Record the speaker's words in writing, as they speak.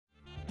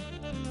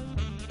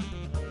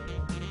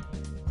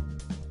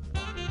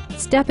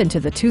Step into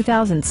the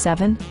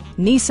 2007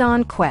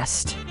 Nissan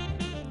Quest.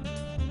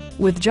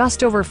 With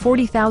just over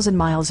 40,000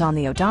 miles on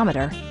the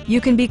odometer,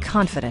 you can be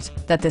confident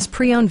that this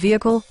pre-owned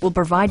vehicle will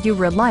provide you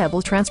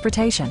reliable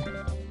transportation.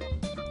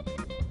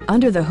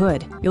 Under the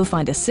hood, you'll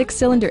find a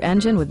 6-cylinder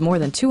engine with more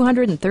than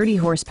 230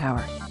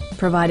 horsepower,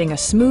 providing a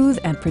smooth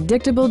and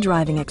predictable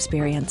driving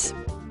experience.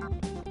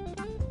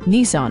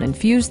 Nissan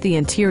infused the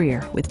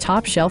interior with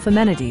top-shelf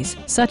amenities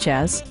such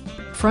as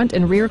front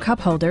and rear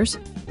cup holders,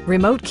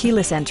 remote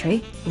keyless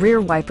entry, rear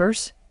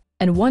wipers,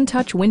 and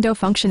one-touch window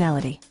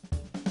functionality.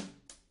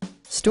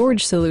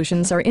 Storage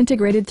solutions are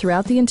integrated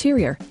throughout the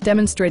interior,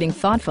 demonstrating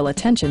thoughtful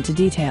attention to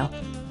detail.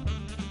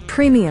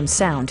 Premium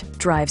sound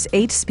drives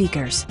 8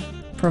 speakers,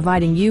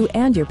 providing you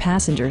and your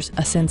passengers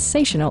a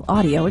sensational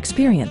audio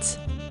experience.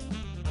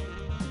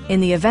 In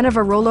the event of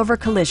a rollover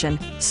collision,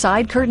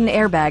 side curtain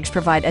airbags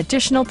provide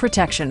additional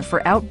protection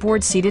for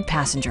outboard seated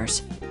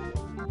passengers.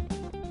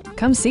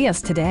 Come see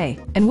us today,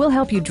 and we'll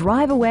help you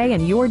drive away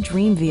in your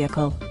dream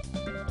vehicle.